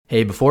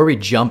Hey, before we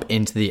jump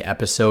into the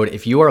episode,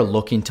 if you are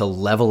looking to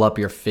level up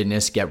your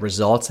fitness, get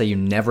results that you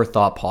never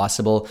thought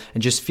possible,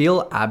 and just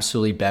feel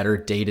absolutely better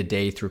day to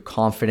day through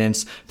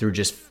confidence, through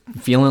just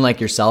feeling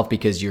like yourself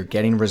because you're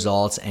getting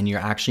results and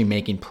you're actually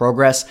making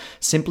progress,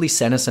 simply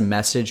send us a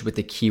message with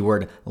the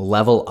keyword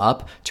level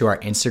up to our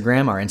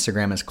Instagram. Our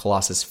Instagram is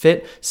Colossus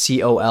Fit,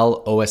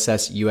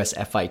 COLOSSUSFIT.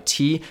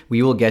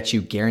 We will get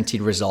you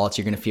guaranteed results.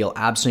 You're going to feel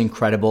absolutely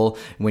incredible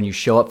when you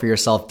show up for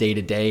yourself day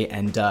to day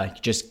and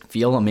just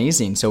feel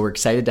amazing. So we're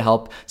excited to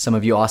help some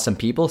of you awesome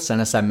people.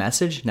 Send us that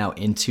message. Now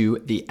into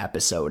the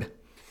episode.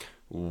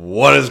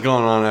 What is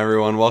going on,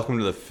 everyone? Welcome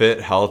to the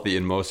Fit, Healthy,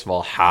 and most of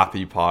all,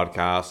 Happy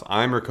podcast.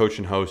 I'm your coach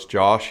and host,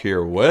 Josh,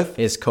 here with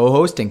his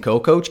co-host and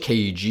co-coach,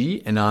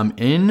 KEG, and I'm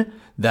in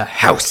the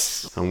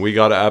house. And we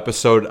got an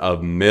episode of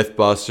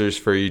Mythbusters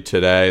for you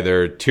today.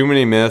 There are too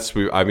many myths.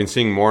 I've been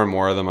seeing more and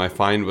more of them. I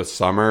find with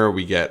summer,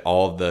 we get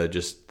all of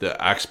the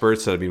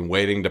experts that have been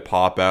waiting to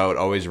pop out,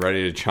 always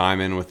ready to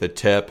chime in with a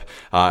tip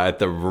at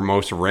the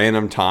most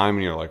random time.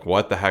 And you're like,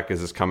 what the heck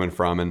is this coming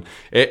from? And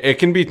it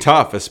can be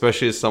tough,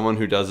 especially as someone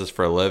who does this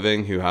for a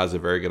living, who has a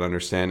very good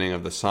understanding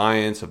of the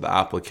science, of the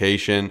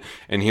application,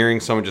 and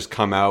hearing someone just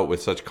come out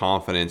with such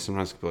confidence,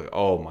 sometimes people are like,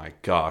 oh my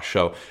gosh.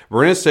 So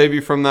we're going to save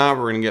you from that.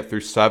 We're going to get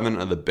through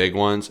 7 of the big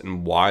ones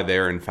and why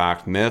they're in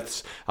fact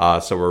myths.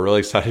 So we're really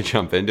excited to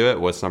jump into it.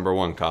 What's number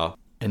 1, Kyle?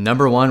 And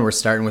number 1, we're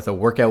starting with a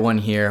workout one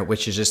here,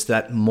 which is just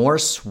that more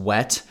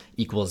sweat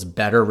equals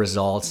better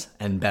results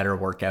and better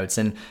workouts.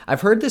 And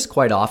I've heard this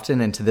quite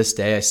often, and to this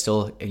day, I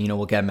still,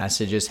 will get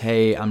messages,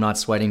 hey, I'm not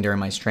sweating during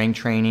my strength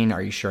training.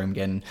 Are you sure I'm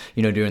getting,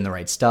 doing the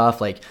right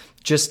stuff?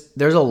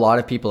 There's a lot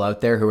of people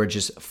out there who are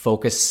just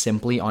focused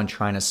simply on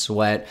trying to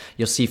sweat.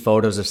 You'll see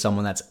photos of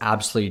someone that's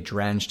absolutely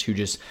drenched who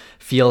just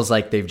feels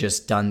like they've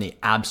just done the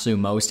absolute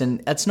most.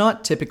 And that's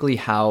not typically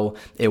how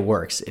it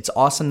works. It's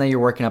awesome that you're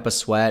working up a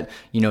sweat.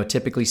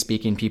 Typically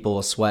speaking, people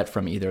will sweat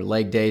from either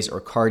leg days or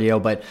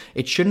cardio, but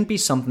it shouldn't be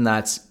something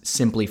that's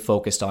simply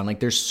focused on.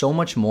 There's so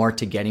much more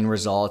to getting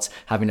results,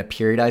 having a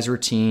periodized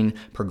routine,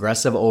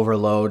 progressive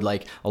overload.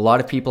 A lot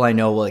of people I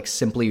know will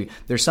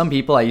there's some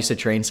people, I used to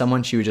train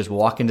someone, she would just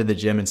walk into the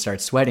gym and start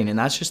sweating, and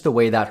that's just the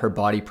way that her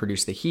body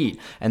produced the heat.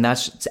 And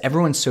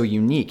everyone's so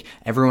unique,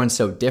 everyone's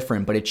so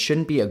different, but it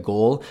shouldn't be a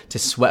goal to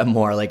sweat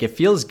more. It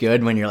feels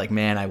good when you're like,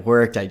 man, I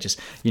worked, I just,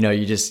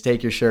 you just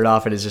take your shirt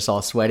off and it's just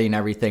all sweaty and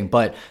everything,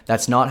 but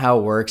that's not how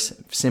it works.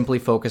 Simply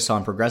focus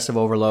on progressive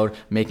overload,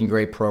 making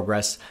great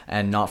progress,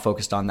 and not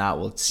focused on that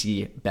will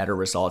see better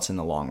results in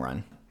the long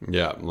run.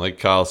 Yeah, like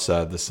Kyle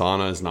said, the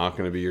sauna is not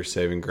going to be your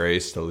saving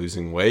grace to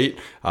losing weight.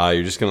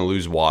 You're just going to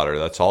lose water.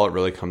 That's all it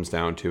really comes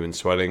down to. And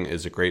sweating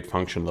is a great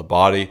function of the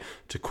body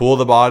to cool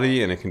the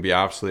body, and it can be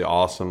absolutely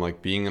awesome.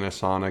 Like being in a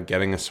sauna,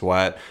 getting a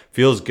sweat.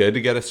 Feels good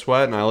to get a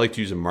sweat, and I like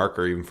to use a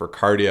marker even for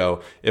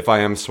cardio. If I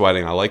am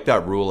sweating, I like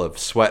that rule of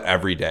sweat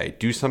every day.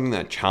 Do something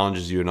that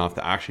challenges you enough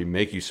to actually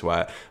make you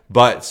sweat.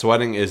 But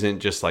sweating isn't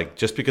just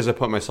because I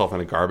put myself in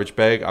a garbage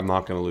bag, I'm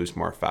not going to lose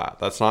more fat.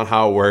 That's not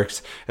how it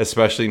works,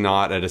 especially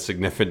not at a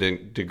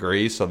significant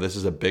degree. So this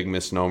is a big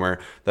misnomer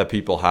that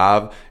people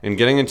have. And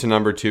getting into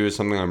number 2 is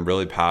something I'm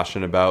really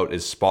passionate about,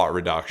 is spot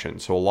reduction.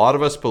 So a lot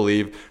of us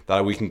believe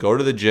that we can go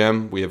to the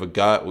gym, we have a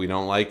gut, we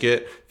don't like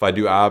it. If I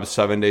do abs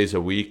 7 days a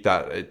week,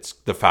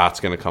 the fat's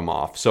going to come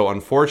off. So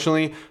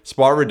unfortunately,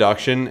 spot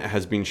reduction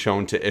has been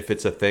shown to, if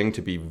it's a thing,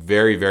 to be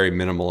very, very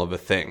minimal of a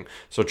thing.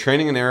 So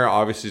training an area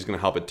obviously is going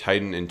to help it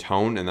tighten and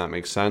tone, and that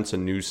makes sense.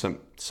 And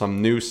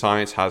some new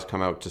science has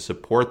come out to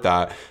support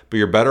that, but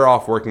you're better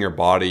off working your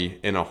body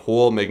in a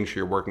whole, making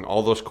sure you're working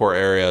all those core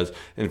areas.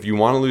 And if you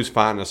want to lose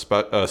fat in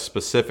a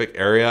specific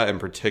area, in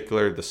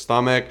particular the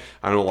stomach,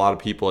 I know a lot of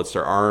people, it's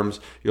their arms,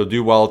 you'll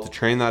do well to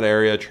train that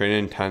area, train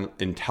it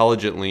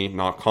intelligently,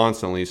 not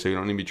constantly. So you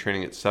don't need to be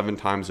training it 7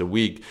 times a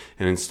week,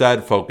 and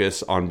instead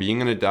focus on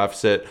being in a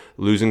deficit,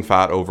 losing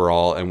fat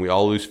overall. And we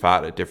all lose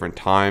fat at different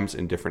times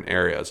in different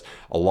areas.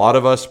 A lot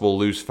of us will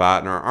lose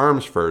fat in our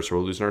arms first, or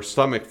we'll lose in our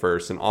stomach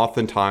first, and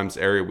oftentimes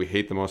the area we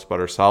hate the most about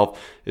ourselves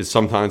is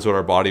sometimes what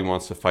our body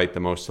wants to fight the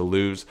most to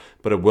lose,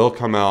 but it will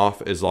come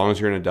off as long as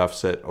you're in a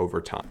deficit over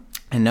time.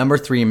 And number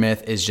 3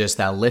 myth is just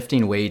that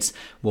lifting weights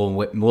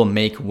will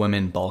make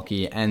women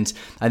bulky. And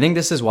I think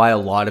this is why a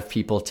lot of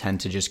people tend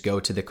to just go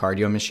to the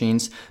cardio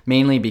machines,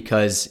 mainly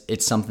because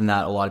it's something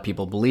that a lot of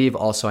people believe.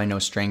 Also, I know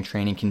strength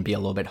training can be a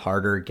little bit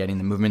harder, getting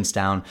the movements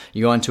down.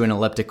 You go into an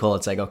elliptical,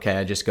 it's like, okay,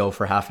 I just go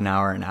for half an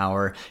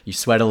hour, you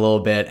sweat a little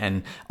bit,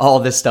 and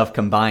all this stuff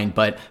combined.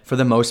 But for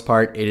the most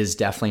part, it is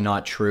definitely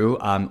not true.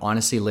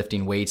 Honestly,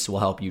 lifting weights will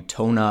help you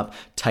tone up,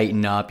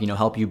 tighten up,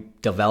 help you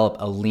develop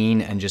a lean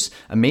and just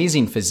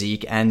amazing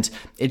physique. And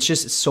it's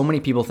just so many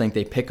people think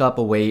they pick up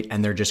a weight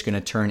and they're just going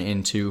to turn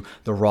into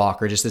The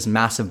Rock or just this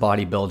massive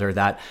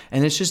bodybuilder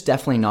and it's just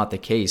definitely not the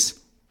case.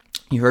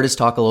 You heard us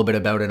talk a little bit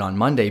about it on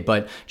Monday,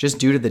 but just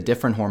due to the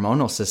different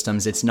hormonal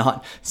systems, it's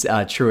not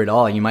true at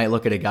all. You might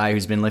look at a guy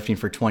who's been lifting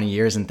for 20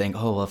 years and think,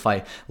 oh, well, if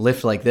I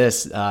lift like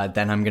this,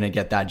 then I'm going to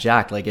get that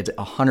jacked. Like, it's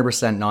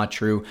 100% not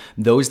true.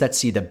 Those that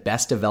see the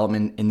best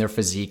development in their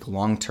physique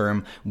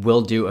long-term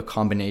will do a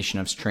combination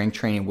of strength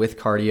training with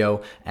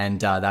cardio, and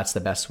that's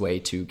the best way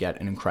to get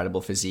an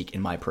incredible physique,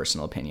 in my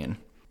personal opinion.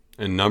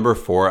 And number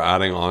 4,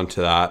 adding on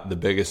to that, the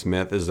biggest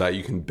myth is that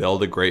you can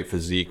build a great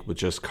physique with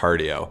just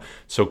cardio.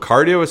 So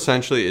cardio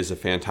essentially is a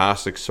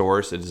fantastic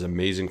source. It is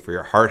amazing for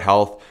your heart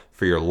health,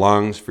 for your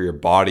lungs, for your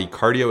body.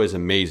 Cardio is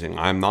amazing.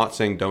 I'm not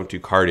saying don't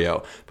do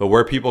cardio, but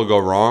where people go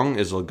wrong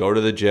is they'll go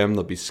to the gym,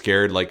 they'll be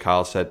scared, like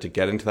Kyle said, to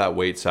get into that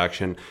weight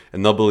section,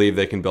 and they'll believe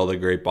they can build a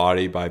great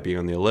body by being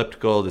on the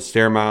elliptical, the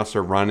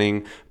Stairmaster,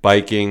 running,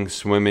 biking,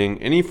 swimming,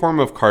 any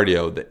form of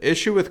cardio. The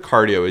issue with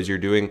cardio is you're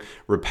doing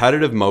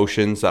repetitive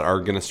motions that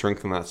are going to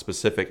strengthen that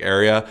specific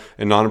area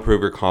and not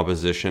improve your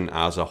composition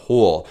as a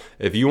whole.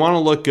 If you want to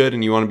look good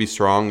and you want to be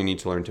strong, you need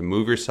to learn to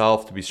move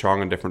yourself, to be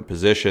strong in different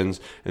positions,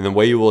 and the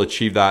way you will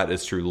achieve that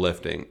is through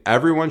lifting.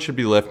 Everyone should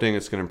be lifting.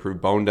 It's going to improve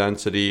bone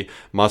density,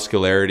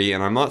 muscularity,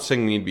 and I'm not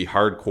saying you need to be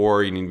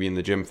hardcore, you need to be in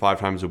the gym 5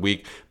 times a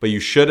week, but you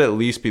should at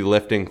least be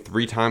lifting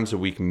 3 times a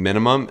week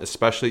minimum,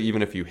 especially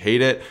even if you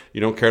hate it, you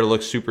don't care to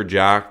look super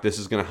jacked. This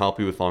is going to help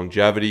you with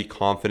longevity,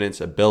 confidence,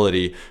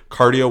 ability.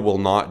 Cardio will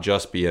not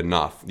just be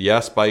enough.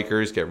 Yes,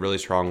 bikers get really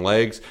strong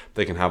legs.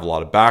 They can have a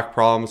lot of back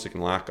problems. They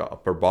can lack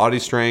upper body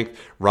strength.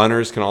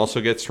 Runners can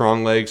also get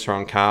strong legs,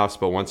 strong calves,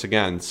 but once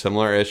again,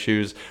 similar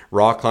issues.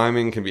 Rock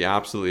climbing can be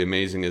absolutely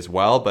amazing as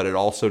well, but it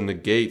also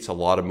negates a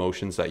lot of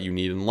motions that you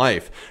need in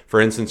life. For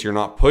instance, you're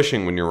not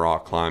pushing when you're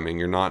rock climbing.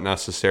 You're not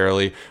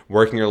necessarily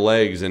working your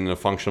legs in a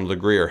functional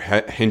degree or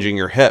hinging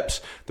your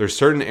hips. There's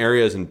certain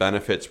areas and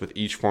benefits with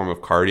each form of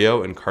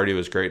cardio, and cardio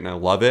is great and I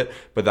love it,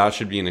 but that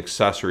should be an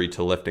accessory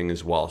to lifting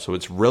as well. So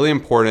it's really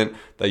important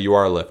that you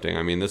are lifting.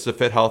 I mean, this is a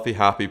fit, healthy,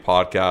 happy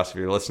podcast. If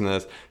you're listening to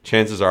this,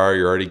 chances are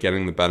you're already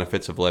getting the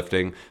benefits of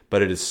lifting,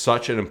 but it is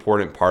such an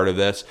important part of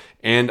this.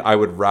 And I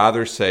would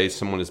rather say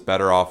someone is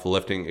better off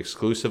lifting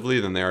exclusively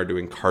than they are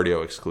doing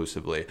cardio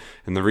exclusively.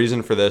 And the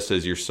reason for this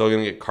is you're still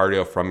going to get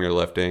cardio from your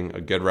lifting.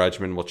 A good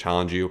regimen will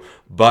challenge you,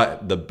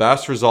 but the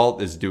best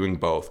result is doing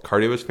both.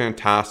 Cardio is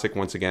fantastic.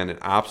 Once again, it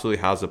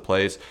absolutely has a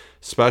place,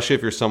 especially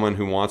if you're someone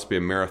who wants to be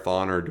a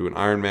marathoner or do an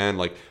Ironman.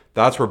 Like,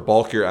 that's where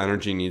bulk your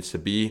energy needs to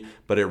be,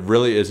 but it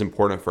really is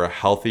important for a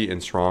healthy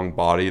and strong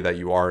body that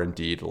you are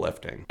indeed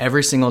lifting.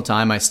 Every single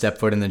time I step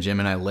foot in the gym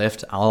and I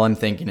lift, all I'm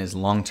thinking is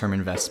long-term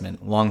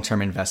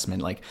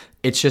investment. Like,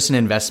 it's just an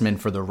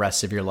investment for the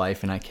rest of your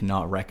life, and I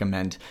cannot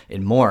recommend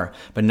it more.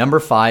 But number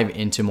 5,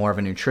 into more of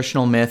a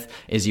nutritional myth,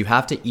 is you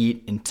have to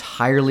eat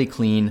entirely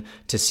clean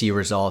to see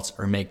results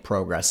or make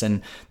progress.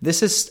 And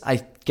this is,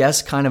 I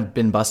guess, kind of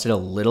been busted a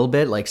little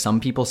bit. Like, some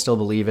people still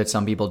believe it,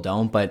 some people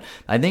don't, but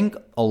I think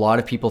a lot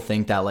of people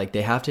think that like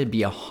they have to be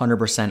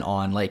 100%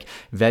 on like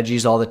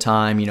veggies all the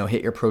time,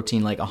 hit your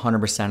protein like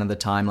 100% of the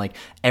time. Like,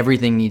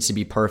 everything needs to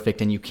be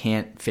perfect and you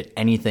can't fit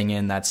anything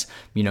in that's,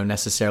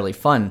 necessarily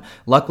fun.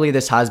 Luckily,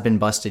 this has been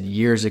busted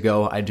years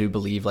ago. I do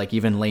believe like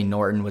even Layne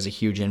Norton was a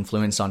huge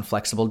influence on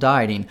flexible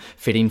dieting,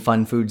 fitting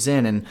fun foods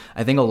in. And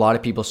I think a lot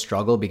of people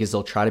struggle because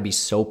they'll try to be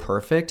so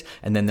perfect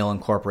and then they'll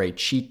incorporate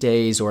cheat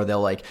days, or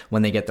they'll like,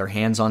 when they get their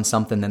hands on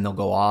something, then they'll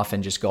go off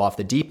and just go off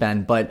the deep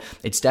end. But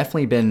it's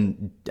definitely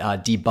been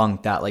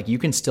debunked that like you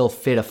can still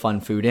fit a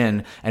fun food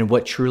in, and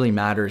what truly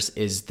matters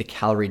is the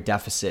calorie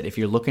deficit. If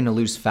you're looking to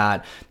lose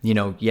fat,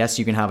 yes,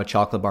 you can have a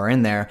chocolate bar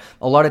in there.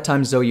 A lot of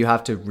times though, you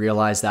have to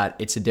realize that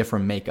it's a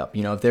different makeup.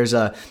 If there's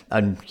a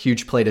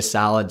huge plate of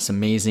salad, it's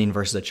amazing,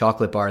 versus a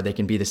chocolate bar, they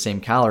can be the same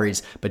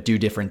calories but do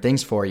different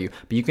things for you.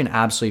 But you can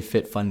absolutely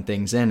fit fun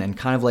things in, and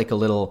kind of like a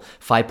little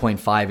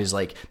 5.5 is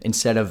like,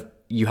 instead of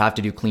you have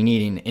to do clean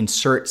eating,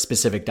 insert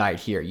specific diet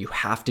here. You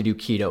have to do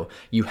keto.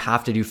 You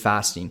have to do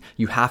fasting.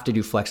 You have to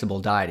do flexible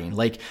dieting.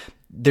 Like,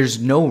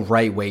 there's no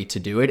right way to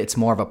do it. It's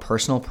more of a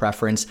personal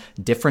preference.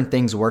 Different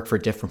things work for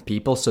different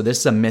people. So this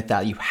is a myth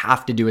that you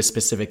have to do a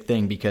specific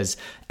thing because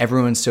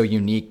everyone's so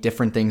unique.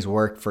 Different things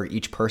work for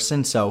each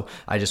person. So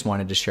I just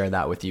wanted to share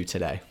that with you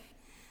today.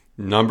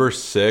 Number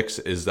 6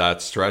 is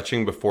that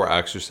stretching before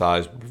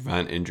exercise will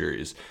prevent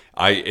injuries.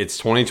 It's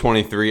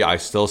 2023. I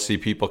still see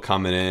people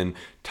coming in,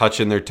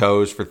 touching their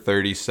toes for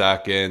 30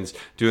 seconds,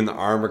 doing the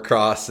arm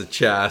across the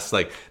chest,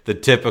 like the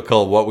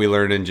typical what we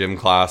learn in gym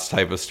class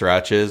type of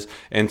stretches.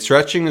 And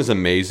stretching is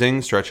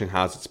amazing. Stretching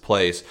has its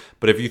place.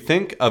 But if you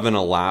think of an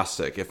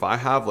elastic, if I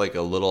have like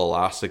a little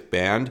elastic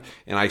band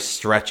and I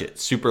stretch it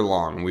super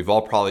long, and we've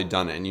all probably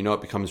done it, and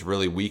it becomes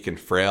really weak and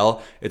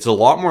frail, it's a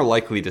lot more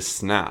likely to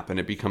snap and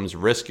it becomes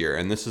riskier.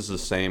 And this is the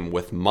same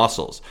with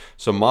muscles.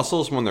 So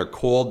muscles, when they're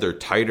cold, they're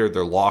tighter,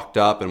 they're locked locked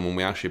up, and when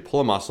we actually pull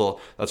a muscle,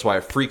 that's why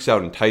it freaks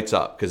out and tights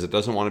up, because it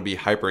doesn't want to be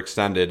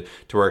hyperextended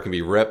to where it can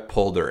be ripped,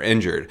 pulled, or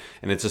injured.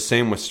 And it's the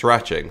same with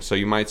stretching. So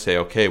you might say,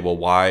 okay, well,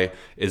 why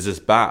is this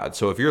bad?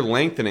 So if you're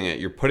lengthening it,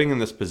 you're putting in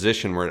this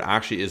position where it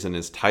actually isn't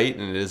as tight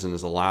and it isn't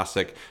as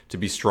elastic to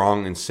be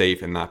strong and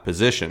safe in that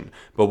position.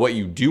 But what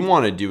you do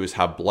want to do is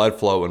have blood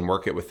flow and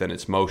work it within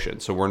its motion.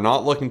 So we're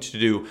not looking to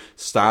do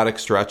static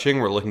stretching,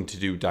 we're looking to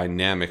do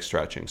dynamic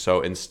stretching.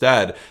 So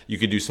instead, you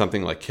could do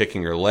something like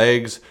kicking your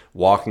legs,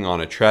 walking on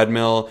a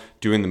treadmill,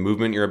 doing the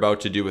movement you're about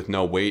to do with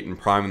no weight and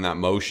priming that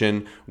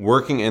motion,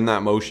 working in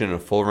that motion in a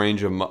full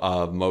range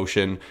of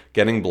motion,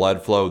 getting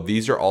blood flow.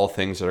 These are all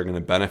things that are going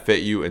to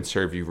benefit you and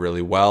serve you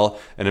really well.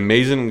 An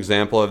amazing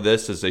example of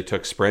this is they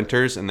took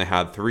sprinters and they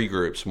had 3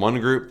 groups. One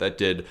group that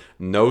did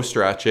no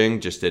stretching,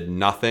 just did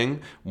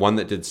nothing, one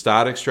that did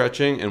static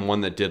stretching, and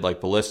one that did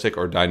like ballistic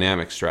or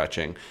dynamic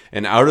stretching.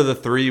 And out of the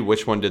 3,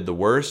 which one did the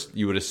worst?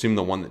 You would assume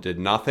the one that did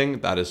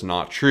nothing. That is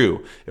not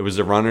true. It was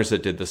the runners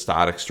that did the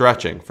static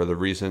stretching for the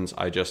reasons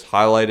I just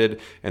highlighted,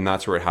 and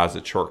that's where it has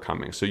its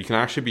shortcomings. So you can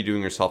actually be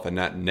doing yourself a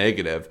net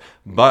negative,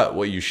 but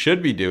what you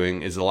should be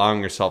doing is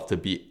allowing yourself to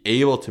be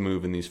able to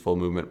move in these full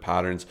movement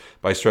patterns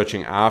by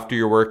stretching after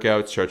your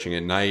workout, stretching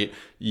at night.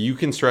 You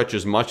can stretch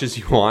as much as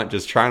you want,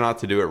 just try not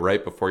to do it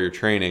right before your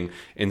training.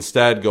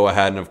 Instead, go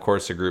ahead, and of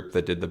course the group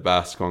that did the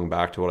best, going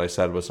back to what I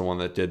said, was the one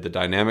that did the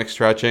dynamic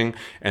stretching,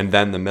 and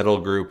then the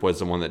middle group was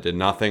the one that did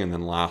nothing, and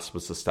then last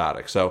was the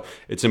static. So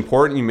it's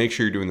important you make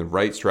sure you're doing the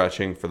right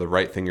stretching for the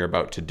right thing you're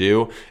about to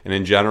do. And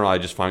in general, I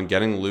just find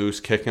getting loose,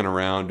 kicking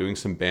around, doing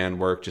some band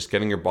work, just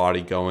getting your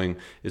body going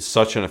is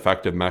such an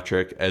effective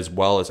metric, as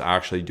well as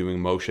actually doing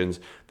motions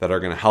that are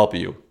going to help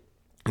you.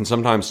 And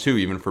sometimes too,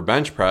 even for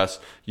bench press,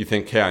 you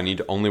think, okay, I need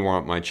to only warm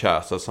up my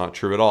chest. That's not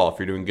true at all. If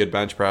you're doing good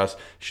bench press,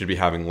 you should be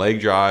having leg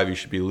drive, you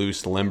should be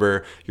loose,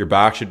 limber. Your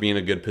back should be in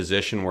a good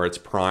position where it's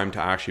primed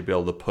to actually be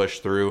able to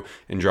push through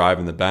and drive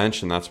in the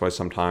bench. And that's why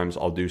sometimes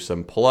I'll do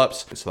some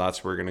pull-ups. So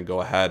that's where we're going to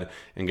go ahead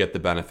and get the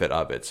benefit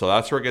of it. So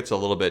that's where it gets a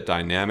little bit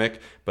dynamic,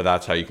 but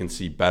that's how you can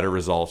see better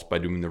results by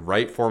doing the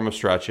right form of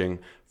stretching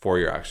for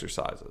your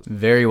exercises.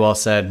 Very well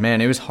said.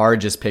 Man, it was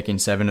hard just picking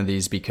 7 of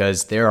these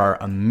because there are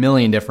a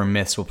million different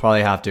myths. We'll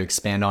probably have to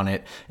expand on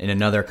it in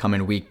another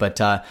coming week.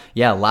 But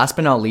yeah, last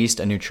but not least,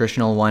 a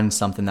nutritional one,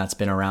 something that's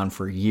been around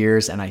for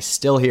years, and I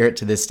still hear it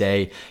to this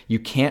day. You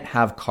can't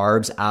have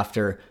carbs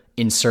after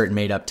insert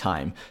made up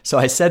time. So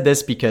I said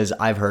this because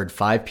I've heard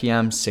 5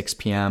 p.m., 6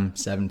 p.m.,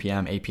 7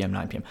 p.m., 8 p.m.,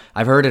 9 p.m.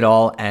 I've heard it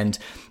all. And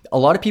a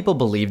lot of people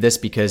believe this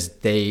because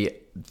they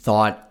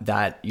thought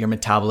that your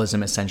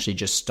metabolism essentially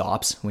just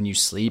stops when you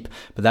sleep,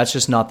 but that's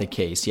just not the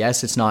case.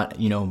 Yes, it's not,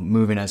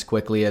 moving as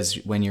quickly as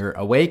when you're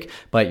awake,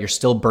 but you're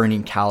still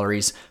burning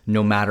calories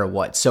no matter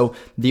what. So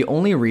the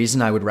only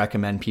reason I would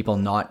recommend people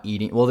not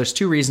eating, well, there's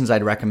 2 reasons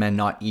I'd recommend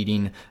not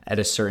eating at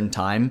a certain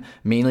time,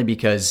 mainly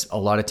because a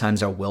lot of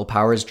times our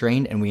willpower is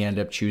drained and we end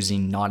up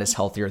choosing not as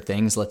healthier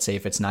things. Let's say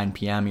if it's 9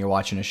 p.m., you're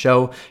watching a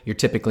show, you're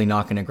typically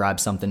not going to grab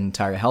something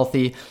entirely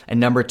healthy. And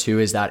number 2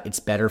 is that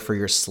it's better for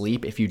your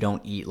sleep if you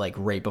don't eat like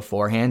right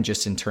beforehand,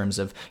 just in terms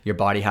of your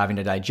body having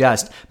to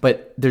digest.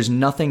 But there's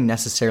nothing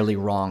necessarily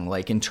wrong,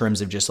 like in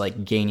terms of just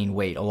like gaining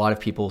weight. A lot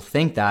of people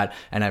think that,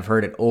 and I've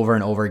heard it over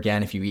and over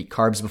again. If you eat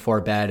carbs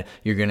before bed,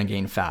 you're going to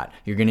gain fat,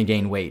 you're going to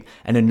gain weight.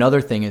 And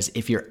another thing is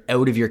if you're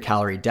out of your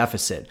calorie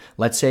deficit,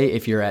 let's say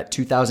if you're at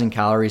 2,000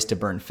 calories to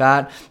burn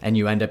fat and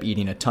you end up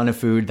eating a ton of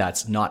food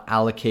that's not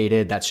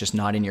allocated, that's just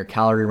not in your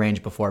calorie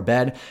range before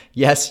bed,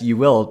 yes, you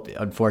will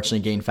unfortunately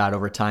gain fat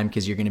over time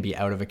because you're going to be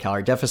out of a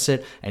calorie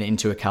deficit and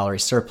into a calorie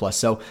surplus.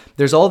 So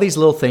there's all these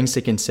little things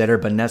to consider,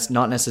 but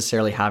not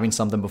necessarily having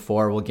something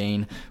before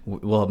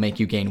will make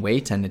you gain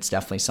weight, and it's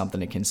definitely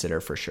something to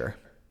consider for sure.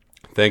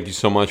 Thank you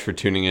so much for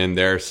tuning in.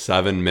 There are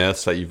 7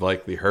 myths that you've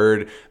likely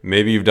heard.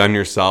 Maybe you've done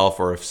yourself,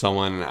 or if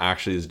someone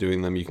actually is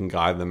doing them, you can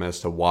guide them as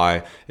to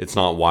why it's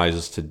not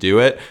wisest to do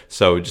it.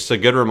 So just a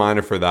good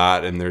reminder for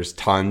that. And there's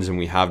tons, and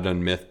we have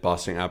done myth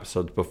busting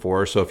episodes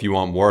before. So if you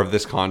want more of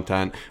this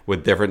content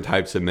with different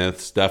types of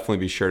myths, definitely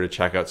be sure to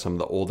check out some of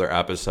the older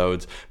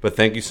episodes. But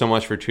thank you so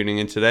much for tuning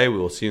in today. We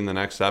will see you in the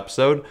next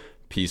episode.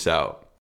 Peace out.